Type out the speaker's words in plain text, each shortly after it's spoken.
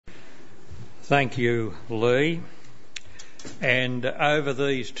Thank you, Lee. And over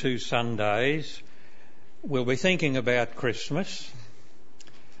these 2 Sundays, we'll be thinking about Christmas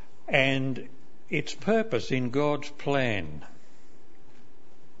and its purpose in God's plan.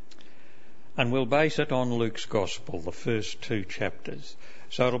 And we'll base it on Luke's Gospel, the first 2 chapters.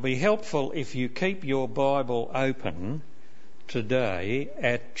 So it'll be helpful if you keep your Bible open today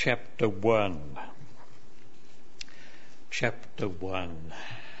at chapter 1. Chapter 1.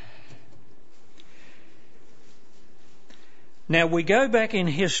 Now we go back in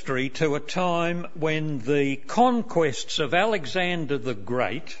history to a time when the conquests of Alexander the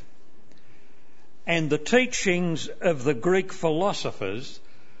Great and the teachings of the Greek philosophers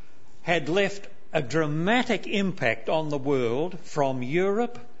had left a dramatic impact on the world from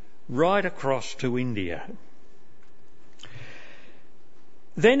Europe right across to India.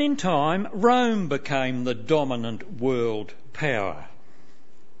 Then in time, Rome became the dominant world power,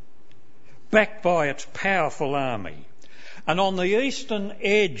 backed by its powerful army. And on the eastern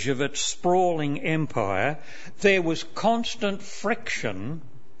edge of its sprawling empire, there was constant friction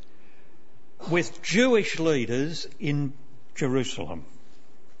with Jewish leaders in Jerusalem.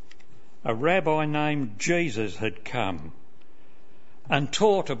 A rabbi named Jesus had come and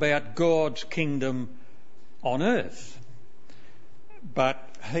taught about God's kingdom on earth, but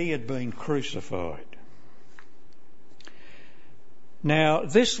he had been crucified. Now,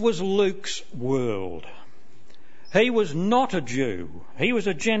 this was Luke's world. He was not a Jew, he was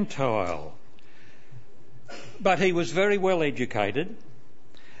a Gentile, but he was very well educated.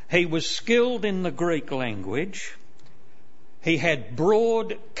 He was skilled in the Greek language. He had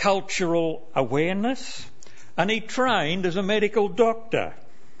broad cultural awareness, and he trained as a medical doctor.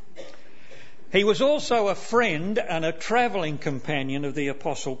 He was also a friend and a travelling companion of the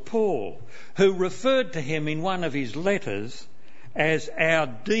Apostle Paul, who referred to him in one of his letters as our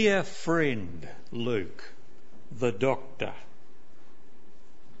dear friend Luke, the doctor.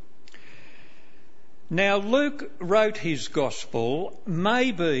 Now, Luke wrote his Gospel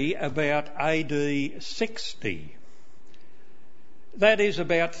maybe about AD 60. That is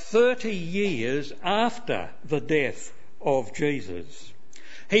about 30 years after the death of Jesus.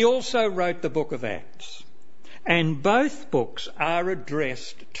 He also wrote the book of Acts, and both books are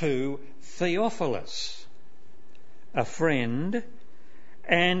addressed to Theophilus, a friend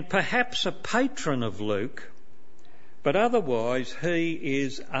and perhaps a patron of Luke, but otherwise he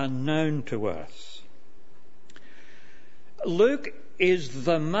is unknown to us. Luke is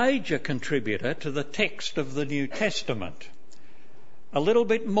the major contributor to the text of the New Testament, a little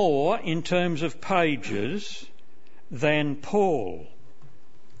bit more in terms of pages than Paul.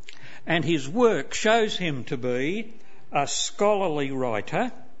 And his work shows him to be a scholarly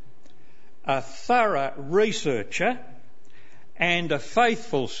writer, a thorough researcher, and a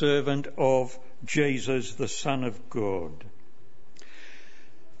faithful servant of Jesus, the Son of God.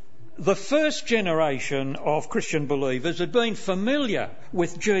 The first generation of Christian believers had been familiar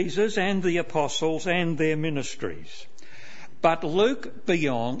with Jesus and the apostles and their ministries. But Luke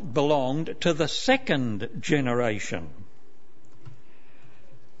belonged to the second generation.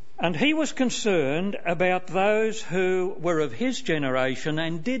 And he was concerned about those who were of his generation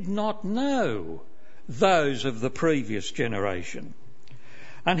and did not know those of the previous generation.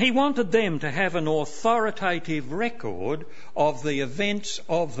 And he wanted them to have an authoritative record of the events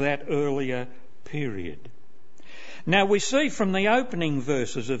of that earlier period. Now we see from the opening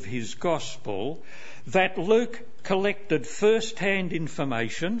verses of his Gospel that Luke collected first-hand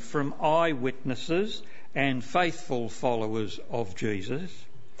information from eyewitnesses and faithful followers of Jesus,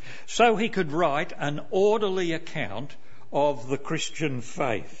 so he could write an orderly account of the Christian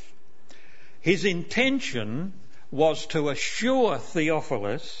faith. His intention was to assure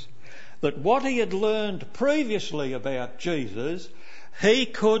Theophilus that what he had learned previously about Jesus, he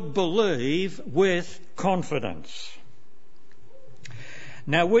could believe with confidence.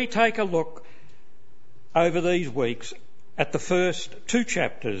 Now we take a look over these weeks at the first 2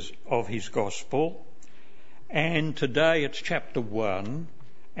 chapters of his Gospel, and today it's chapter 1,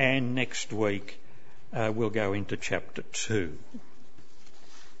 and next week we'll go into chapter 2.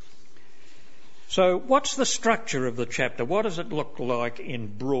 So what's the structure of the chapter? What does it look like in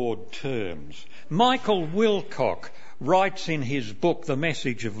broad terms? Michael Wilcock writes in his book, The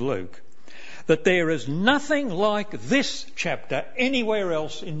Message of Luke, that there is nothing like this chapter anywhere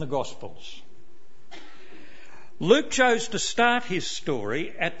else in the Gospels. Luke chose to start his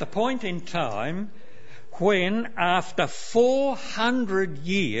story at the point in time when, after 400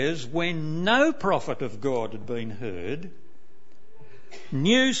 years, when no prophet of God had been heard,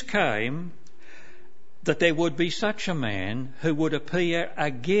 news came that there would be such a man who would appear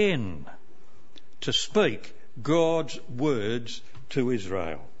again to speak God's words to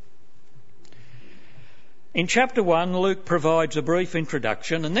Israel. In chapter 1, Luke provides a brief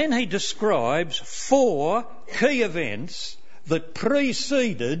introduction, and then he describes 4 key events that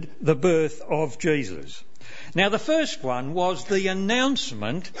preceded the birth of Jesus. Now, the first one was the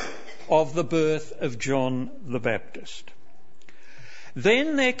announcement of the birth of John the Baptist.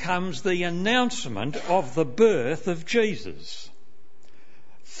 Then there comes the announcement of the birth of Jesus.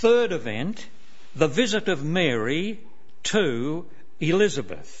 Third event, the visit of Mary to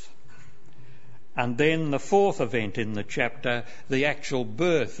Elizabeth. And then the fourth event in the chapter, the actual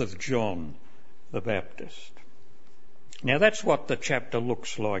birth of John the Baptist. Now that's what the chapter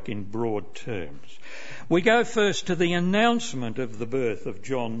looks like in broad terms. We go first to the announcement of the birth of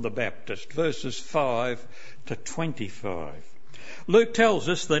John the Baptist, verses 5 to 25. Luke tells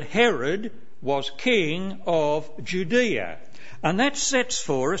us that Herod was king of Judea, and that sets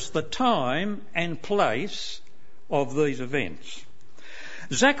for us the time and place of these events.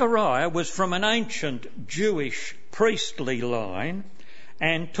 Zechariah was from an ancient Jewish priestly line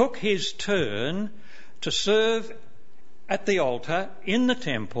and took his turn to serve at the altar in the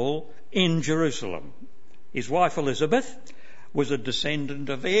temple in Jerusalem. His wife Elizabeth was a descendant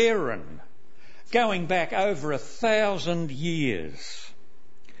of Aaron, going back over 1,000 years.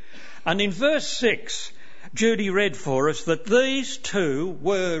 And in verse 6, Judy read for us that these two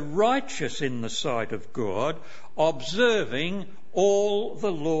were righteous in the sight of God, observing all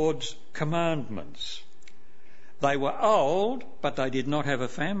the Lord's commandments. They were old, but they did not have a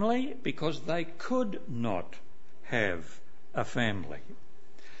family because they could not have a family.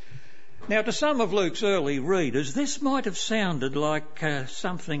 Now, to some of Luke's early readers, this might have sounded like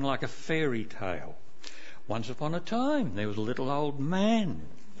something like a fairy tale. Once upon a time, there was a little old man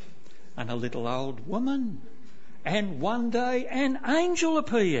and a little old woman, and one day an angel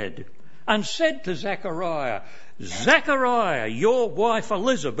appeared and said to Zechariah, "Zechariah, your wife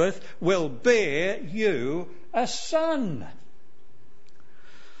Elizabeth will bear you a son."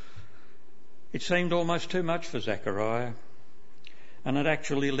 It seemed almost too much for Zechariah, and it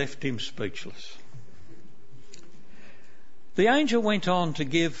actually left him speechless. The angel went on to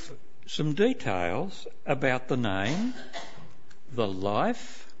give some details about the name, the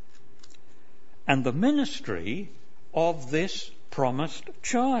life, and the ministry of this promised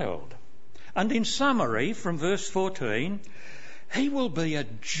child. And in summary, from verse 14, he will be a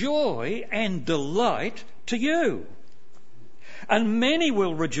joy and delight to you. And many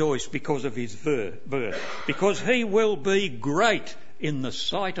will rejoice because of his birth, because he will be great in the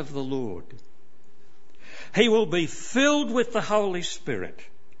sight of the Lord. He will be filled with the Holy Spirit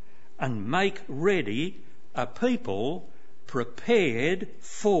and make ready a people prepared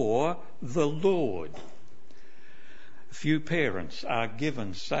for the Lord. Few parents are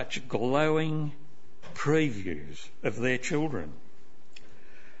given such glowing previews of their children.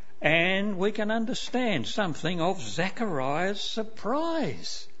 And we can understand something of Zechariah's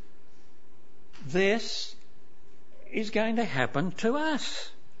surprise. This is going to happen to us.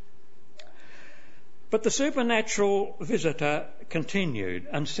 But the supernatural visitor continued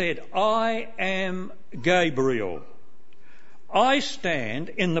and said, "I am Gabriel. I stand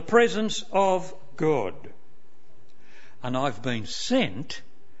in the presence of God, and I've been sent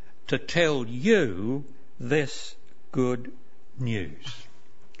to tell you this good news."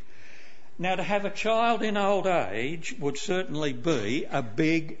 Now, to have a child in old age would certainly be a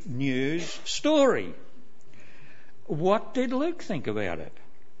big news story. What did Luke think about it?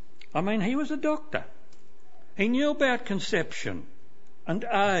 I mean, he was a doctor. He knew about conception and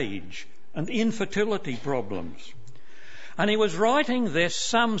age and infertility problems. And he was writing this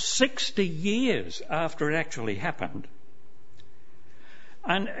some 60 years after it actually happened.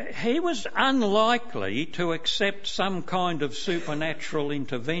 And he was unlikely to accept some kind of supernatural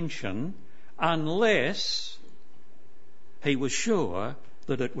intervention unless he was sure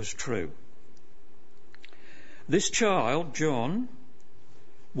that it was true. This child, John,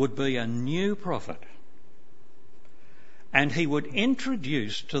 would be a new prophet, and he would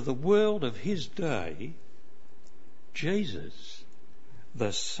introduce to the world of his day Jesus,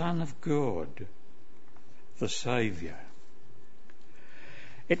 the Son of God, the Saviour.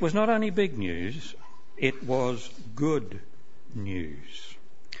 It was not only big news, it was good news.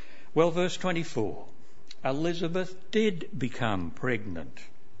 Well, verse 24, Elizabeth did become pregnant.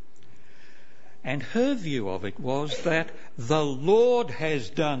 And her view of it was that the Lord has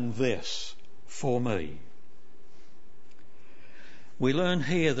done this for me. We learn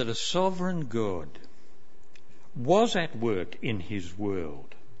here that a sovereign God was at work in his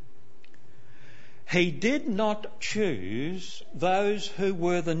world. He did not choose those who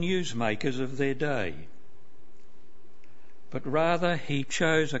were the newsmakers of their day, but rather he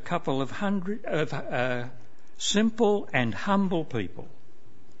chose a couple of simple and humble people,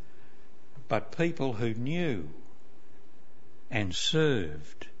 but people who knew and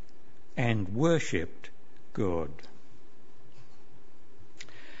served and worshipped God.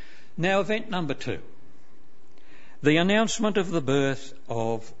 Now, event number 2, the announcement of the birth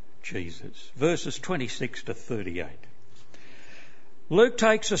of Jesus, verses 26 to 38. Luke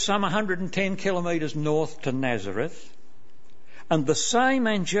takes us some 110 kilometres north to Nazareth, and the same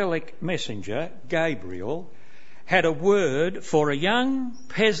angelic messenger, Gabriel, had a word for a young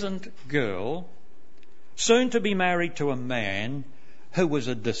peasant girl, soon to be married to a man who was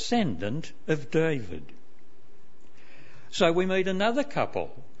a descendant of David. So we meet another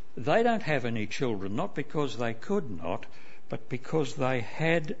couple. They don't have any children, not because they could not, but because they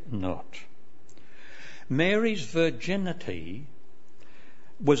had not. Mary's virginity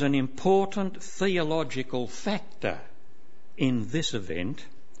was an important theological factor in this event,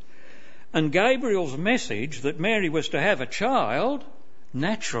 and Gabriel's message that Mary was to have a child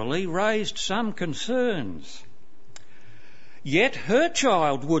naturally raised some concerns. Yet her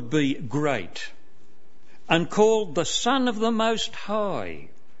child would be great and called the Son of the Most High.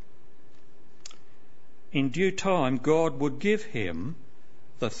 In due time, God would give him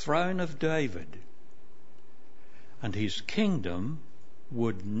the throne of David, and his kingdom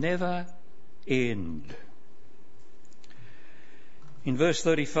would never end. In verse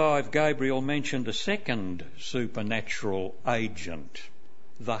 35, Gabriel mentioned a second supernatural agent,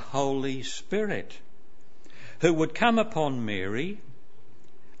 the Holy Spirit, who would come upon Mary,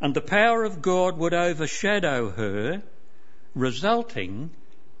 and the power of God would overshadow her, resulting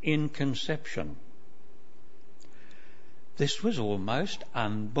in conception. This was almost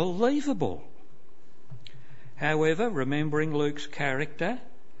unbelievable. However, remembering Luke's character,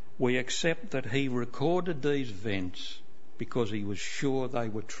 we accept that he recorded these events because he was sure they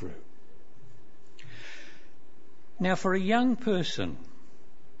were true. Now, for a young person,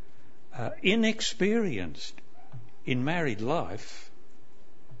 inexperienced in married life,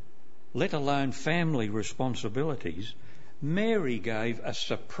 let alone family responsibilities, Mary gave a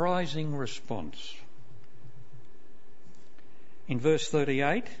surprising response. In verse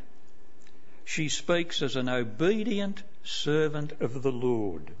 38, she speaks as an obedient servant of the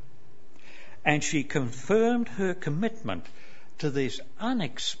Lord, and she confirmed her commitment to this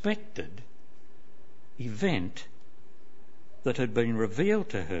unexpected event that had been revealed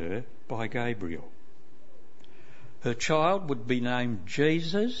to her by Gabriel. Her child would be named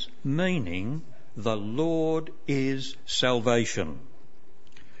Jesus, meaning the Lord is salvation.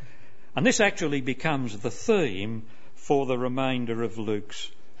 And this actually becomes the theme for the remainder of Luke's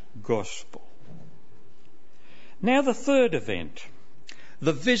Gospel. Now the third event,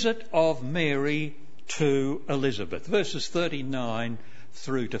 the visit of Mary to Elizabeth, verses 39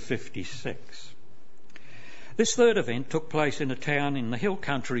 through to 56. This third event took place in a town in the hill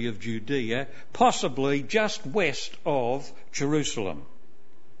country of Judea, possibly just west of Jerusalem.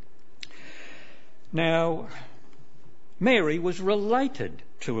 Now, Mary was related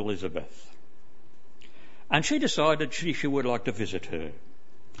to Elizabeth, and she decided she would like to visit her.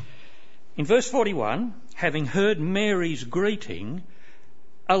 In verse 41, having heard Mary's greeting,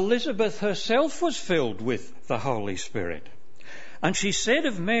 Elizabeth herself was filled with the Holy Spirit. And she said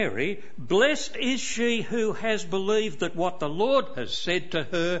of Mary, "Blessed is she who has believed that what the Lord has said to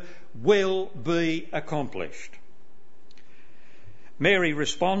her will be accomplished." Mary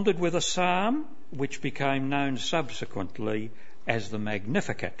responded with a psalm, which became known subsequently as the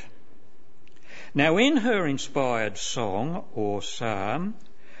Magnificat. Now, in her inspired song or psalm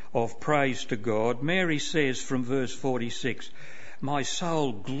of praise to God, Mary says from verse 46, "My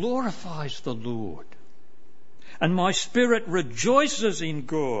soul glorifies the Lord, and my spirit rejoices in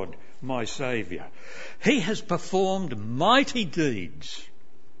God, my Saviour. He has performed mighty deeds.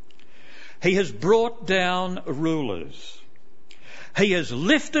 He has brought down rulers. He has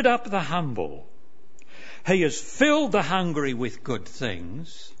lifted up the humble. He has filled the hungry with good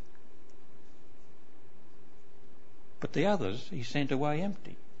things. But the others he sent away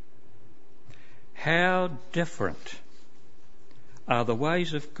empty." How different are the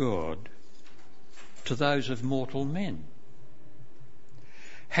ways of God to those of mortal men.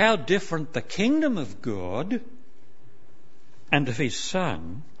 How different the kingdom of God and of his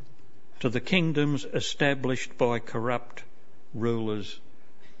Son to the kingdoms established by corrupt rulers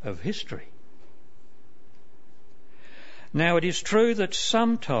of history. Now, it is true that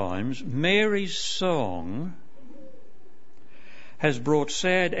sometimes Mary's song has brought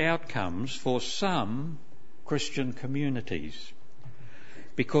sad outcomes for some Christian communities,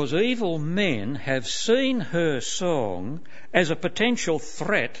 because evil men have seen her song as a potential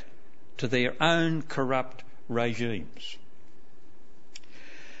threat to their own corrupt regimes.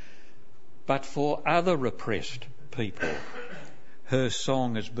 But for other repressed people, her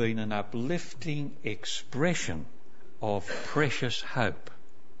song has been an uplifting expression of precious hope.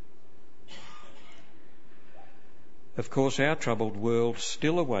 Of course, our troubled world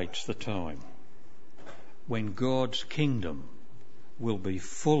still awaits the time when God's kingdom will be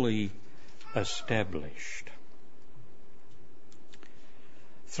fully established.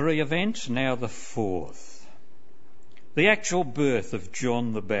 3 events, now the 4th. The actual birth of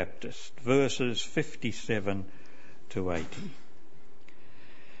John the Baptist, verses 57 to 80.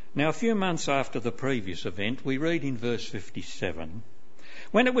 Now, a few months after the previous event, we read in verse 57,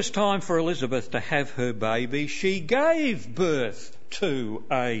 when it was time for Elizabeth to have her baby, she gave birth to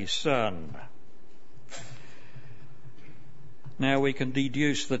a son. Now we can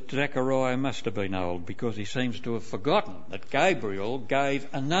deduce that Zechariah must have been old, because he seems to have forgotten that Gabriel gave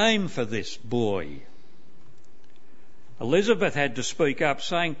a name for this boy. Elizabeth had to speak up,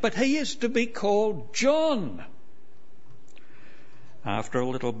 saying, "But he is to be called John." After a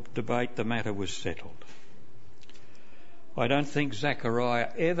little debate, the matter was settled. I don't think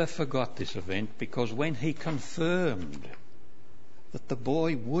Zechariah ever forgot this event, because when he confirmed that the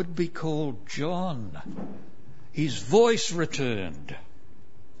boy would be called John, his voice returned.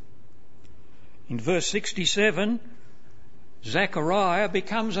 In verse 67, Zechariah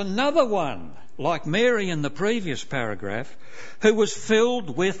becomes another one, like Mary in the previous paragraph, who was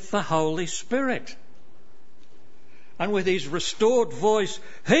filled with the Holy Spirit. And with his restored voice,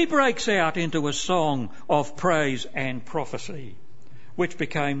 he breaks out into a song of praise and prophecy, which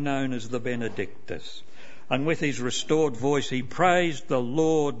became known as the Benedictus. And with his restored voice, he praised the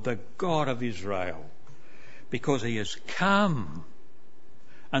Lord, the God of Israel, because he has come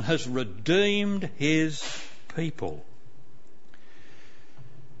and has redeemed his people.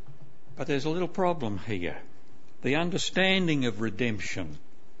 But there's a little problem here. The understanding of redemption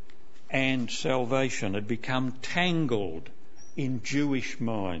and salvation had become tangled in Jewish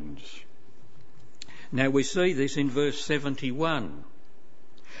minds. Now we see this in verse 71,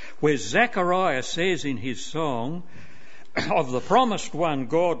 where Zechariah says in his song, of the promised one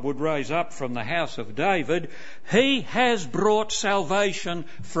God would raise up from the house of David, he has brought salvation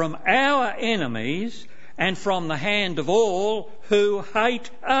from our enemies and from the hand of all who hate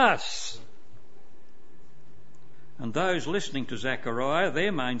us. And those listening to Zechariah,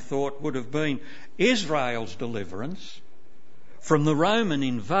 their main thought would have been Israel's deliverance from the Roman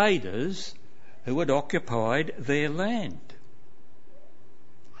invaders who had occupied their land.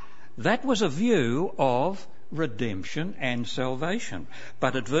 That was a view of redemption and salvation.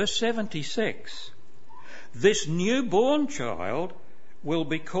 But at verse 76, this newborn child will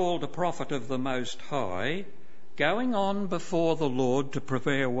be called a prophet of the Most High, going on before the Lord to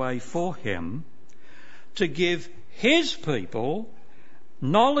prepare a way for him, to give his people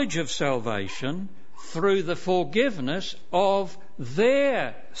knowledge of salvation through the forgiveness of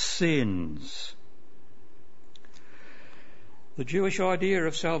their sins. The Jewish idea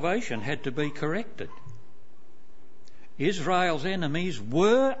of salvation had to be corrected. Israel's enemies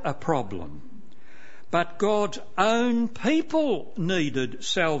were a problem, but God's own people needed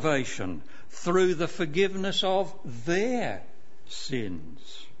salvation through the forgiveness of their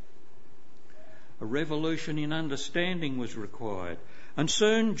sins. A revolution in understanding was required, and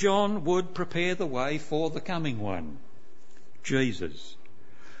soon John would prepare the way for the coming one, Jesus,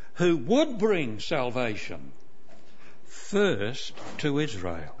 who would bring salvation first to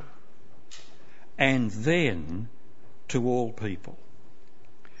Israel and then to all people.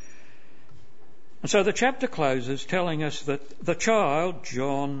 And so the chapter closes telling us that the child,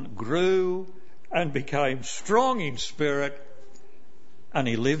 John, grew and became strong in spirit, and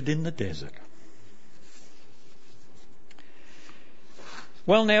he lived in the desert.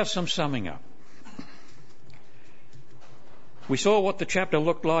 Well, now some summing up. We saw what the chapter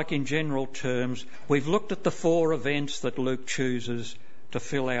looked like in general terms. We've looked at the 4 events that Luke chooses to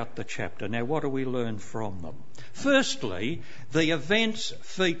fill out the chapter. Now, what do we learn from them? Firstly, the events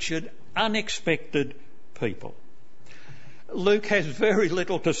featured unexpected people. Luke has very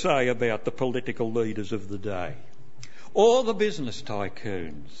little to say about the political leaders of the day, or the business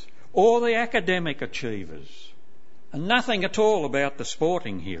tycoons, or the academic achievers, and nothing at all about the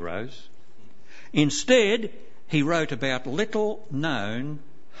sporting heroes. Instead, he wrote about little-known,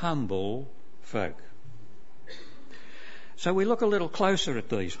 humble folk. So we look a little closer at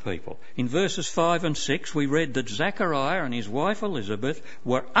these people. In verses 5 and 6 we read that Zechariah and his wife Elizabeth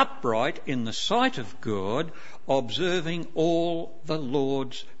were upright in the sight of God, observing all the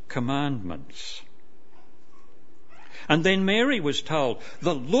Lord's commandments. And then Mary was told,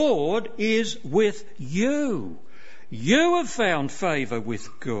 "The Lord is with you. You have found favour with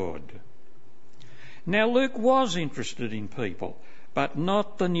God." Now Luke was interested in people, but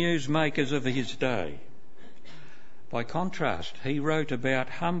not the newsmakers of his day. By contrast, he wrote about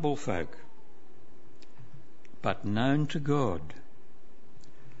humble folk, but known to God,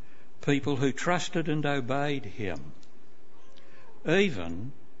 people who trusted and obeyed him,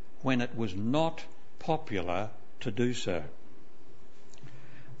 even when it was not popular to do so.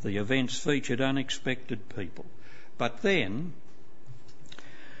 The events featured unexpected people. But then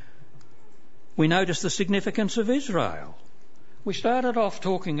we notice the significance of Israel. We started off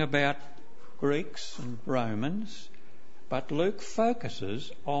talking about Greeks and Romans, but Luke focuses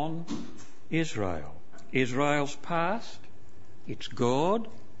on Israel. Israel's past, its God,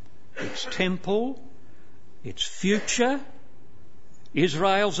 its temple, its future.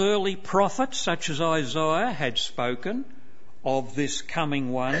 Israel's early prophets, such as Isaiah, had spoken of this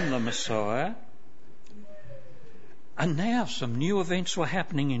coming one, the Messiah. And now some new events were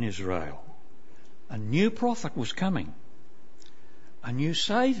happening in Israel. A new prophet was coming. A new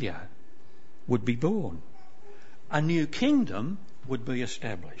saviour would be born. A new kingdom would be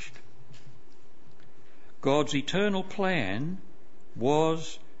established. God's eternal plan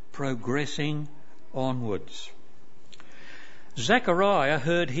was progressing onwards. Zechariah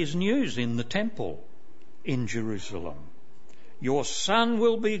heard his news in the temple in Jerusalem. "Your son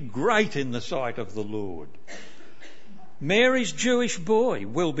will be great in the sight of the Lord." Mary's Jewish boy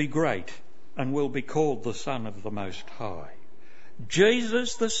will be great and will be called the Son of the Most High.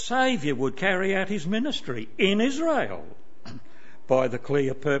 Jesus the Saviour would carry out his ministry in Israel by the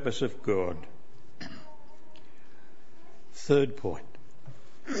clear purpose of God. Third point,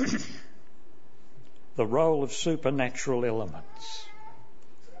 the role of supernatural elements.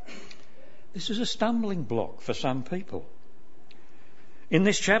 This is a stumbling block for some people. In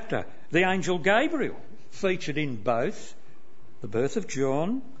this chapter, the angel Gabriel featured in both the birth of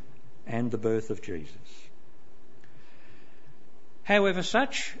John and the birth of Jesus. However,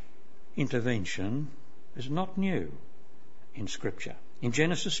 such intervention is not new in Scripture. In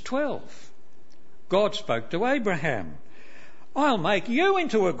Genesis 12, God spoke to Abraham, "I'll make you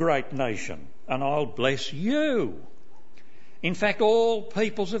into a great nation and I'll bless you. In fact, all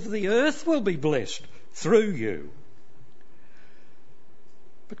peoples of the earth will be blessed through you."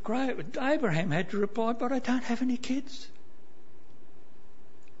 But Abraham had to reply, "But I don't have any kids."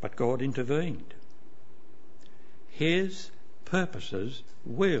 But God intervened. His purposes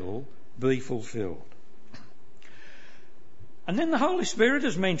will be fulfilled. And then the Holy Spirit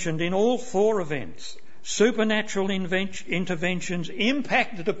is mentioned in all four events. Supernatural interventions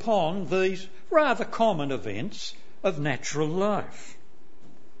impacted upon these rather common events of natural life.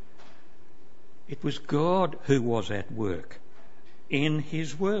 It was God who was at work in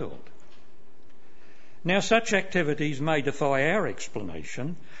his world. Now, such activities may defy our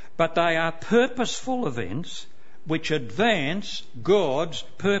explanation, but they are purposeful events which advance God's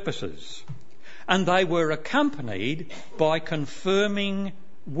purposes. And they were accompanied by confirming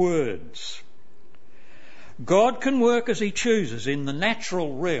words. God can work as he chooses in the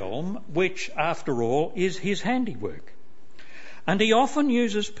natural realm, which, after all, is his handiwork. And he often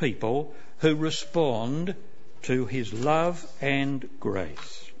uses people who respond to his love and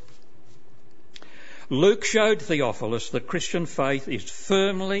grace. Luke showed Theophilus that Christian faith is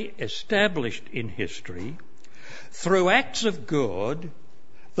firmly established in history through acts of God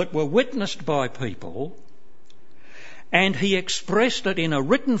that were witnessed by people, and he expressed it in a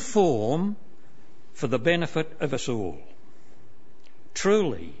written form for the benefit of us all.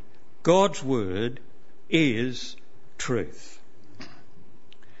 Truly, God's word is truth.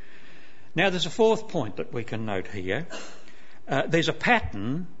 Now, there's a fourth point that we can note here. There's a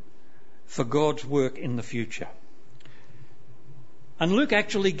pattern for God's work in the future. And Luke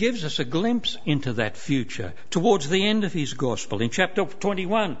actually gives us a glimpse into that future towards the end of his gospel. In chapter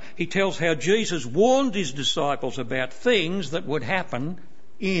 21, he tells how Jesus warned his disciples about things that would happen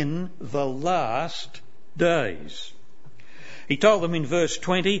in the last days. He told them in verse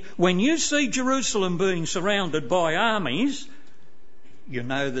 20, "When you see Jerusalem being surrounded by armies, you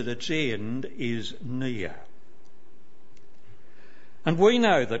know that its end is near." And we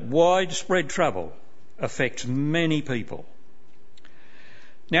know that widespread trouble affects many people.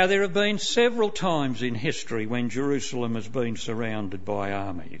 Now, there have been several times in history when Jerusalem has been surrounded by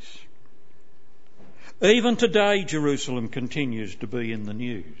armies. Even today, Jerusalem continues to be in the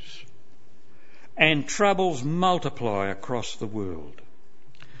news, and troubles multiply across the world.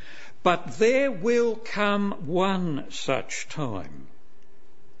 But there will come one such time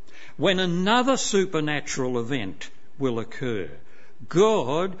when another supernatural event will occur.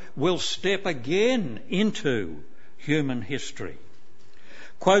 God will step again into human history.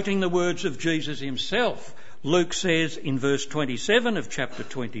 Quoting the words of Jesus himself, Luke says in verse 27 of chapter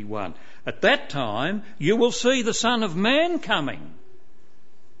 21, "At that time you will see the Son of Man coming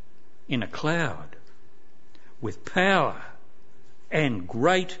in a cloud with power and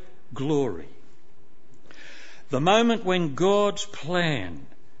great glory." The moment when God's plan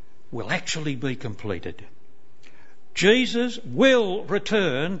will actually be completed. Jesus will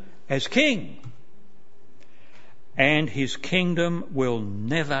return as King, and his kingdom will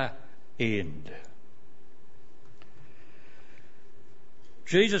never end.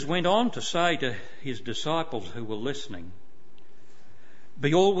 Jesus went on to say to his disciples who were listening,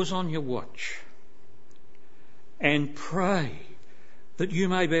 "Be always on your watch and pray that you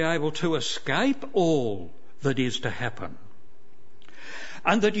may be able to escape all that is to happen,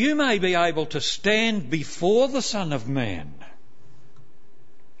 and that you may be able to stand before the Son of Man."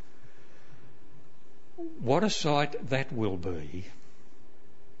 What a sight that will be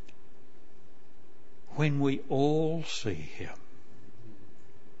when we all see him.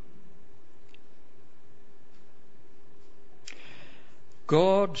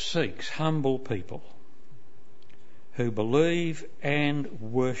 God seeks humble people who believe and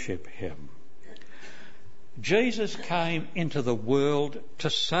worship him. Jesus came into the world to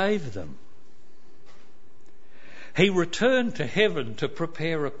save them. He returned to heaven to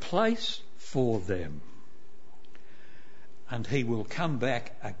prepare a place for them. And he will come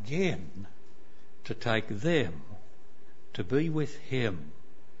back again to take them to be with him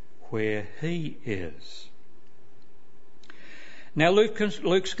where he is. Now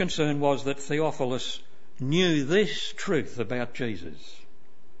Luke's concern was that Theophilus knew this truth about Jesus.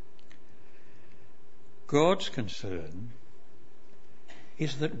 God's concern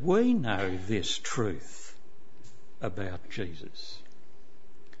is that we know this truth about Jesus.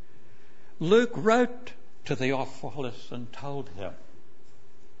 Luke wrote to Theophilus and told him.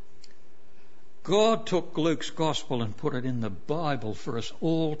 God took Luke's gospel and put it in the Bible for us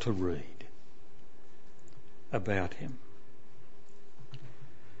all to read about him.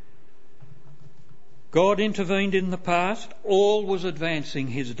 God intervened in the past, always advancing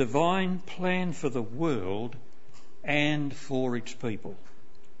his divine plan for the world and for its people.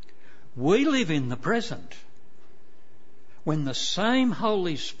 We live in the present, when the same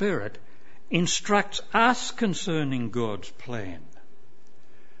Holy Spirit instructs us concerning God's plan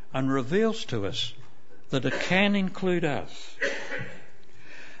and reveals to us that it can include us.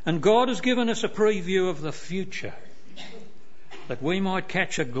 And God has given us a preview of the future, that we might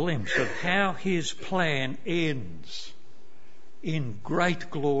catch a glimpse of how his plan ends in great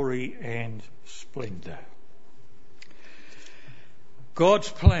glory and splendour. God's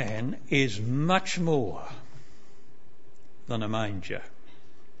plan is much more than a manger.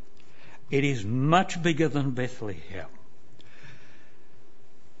 It is much bigger than Bethlehem.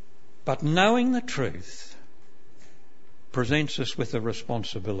 But knowing the truth presents us with a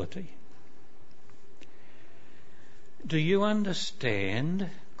responsibility. Do you understand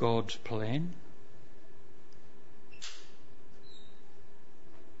God's plan?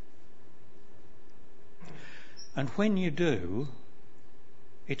 And when you do,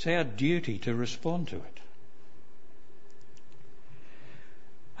 it's our duty to respond to it.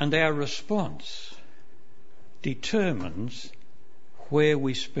 And our response determines where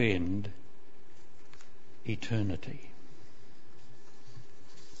we spend eternity.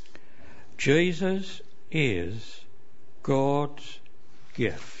 Jesus is God's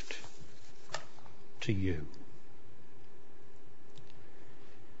gift to you.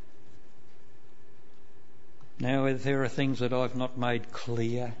 Now, if there are things that I've not made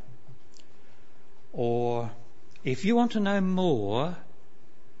clear, or if you want to know more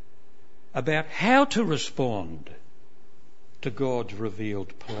about how to respond to God's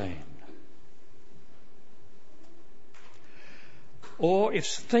revealed plan, or if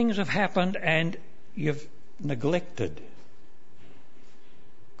things have happened and you've neglected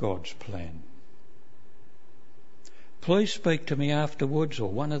God's plan, please speak to me afterwards, or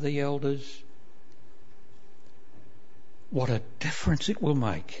one of the elders. What a difference it will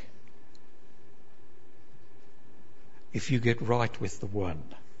make if you get right with the one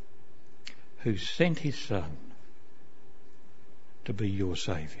who sent his Son to be your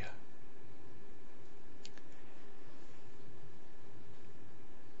Saviour.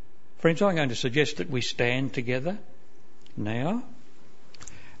 Friends, I'm going to suggest that we stand together now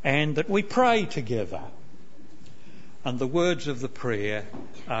and that we pray together. And the words of the prayer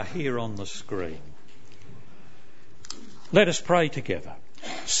are here on the screen. Let us pray together.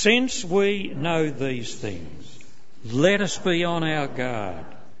 Since we know these things, let us be on our guard,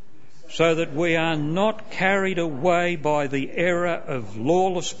 so that we are not carried away by the error of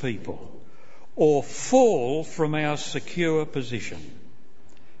lawless people, or fall from our secure position.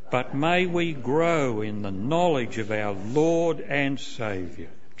 But may we grow in the knowledge of our Lord and Saviour,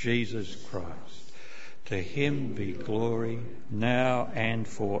 Jesus Christ. To him be glory now and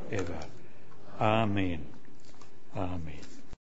forever. Amen. Amen.